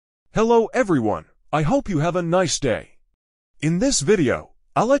Hello everyone, I hope you have a nice day. In this video,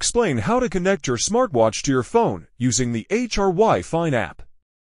 I'll explain how to connect your smartwatch to your phone using the HRY Fine app.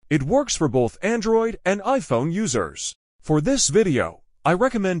 It works for both Android and iPhone users. For this video, I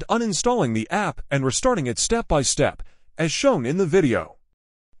recommend uninstalling the app and restarting it step by step, as shown in the video.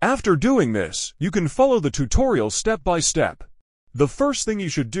 After doing this, you can follow the tutorial step by step. The first thing you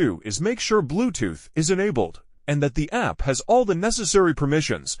should do is make sure Bluetooth is enabled and that the app has all the necessary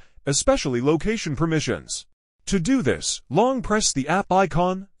permissions, especially location permissions. To do this, long press the app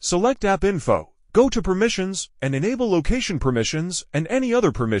icon, select App Info, go to Permissions, and enable location permissions and any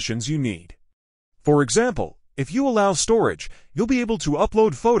other permissions you need. For example, if you allow storage, you'll be able to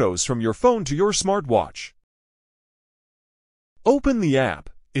upload photos from your phone to your smartwatch. Open the app.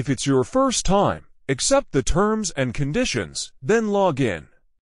 If it's your first time, accept the terms and conditions, then log in.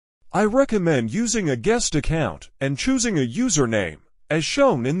 I recommend using a guest account and choosing a username, as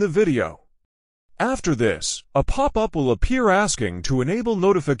shown in the video. After this, a pop-up will appear asking to enable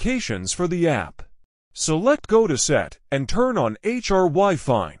notifications for the app. Select Go to Set and turn on HRY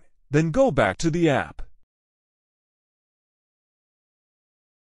Fine, then go back to the app.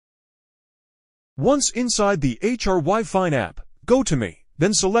 Once inside the HRY Fine app, go to Me,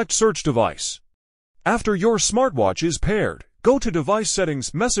 then select Search Device. After your smartwatch is paired, go to Device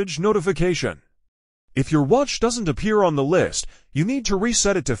Settings Message Notification. If your watch doesn't appear on the list, you need to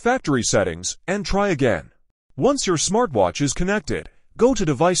reset it to factory settings and try again. Once your smartwatch is connected, go to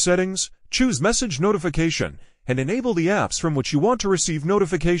Device Settings, choose Message Notification, and enable the apps from which you want to receive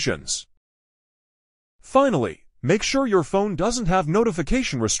notifications. Finally, make sure your phone doesn't have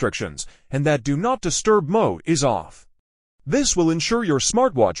notification restrictions and that Do Not Disturb mode is off. This will ensure your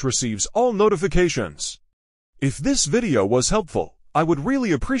smartwatch receives all notifications. If this video was helpful, I would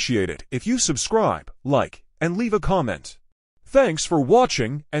really appreciate it if you subscribe, like, and leave a comment. Thanks for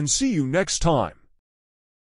watching and see you next time.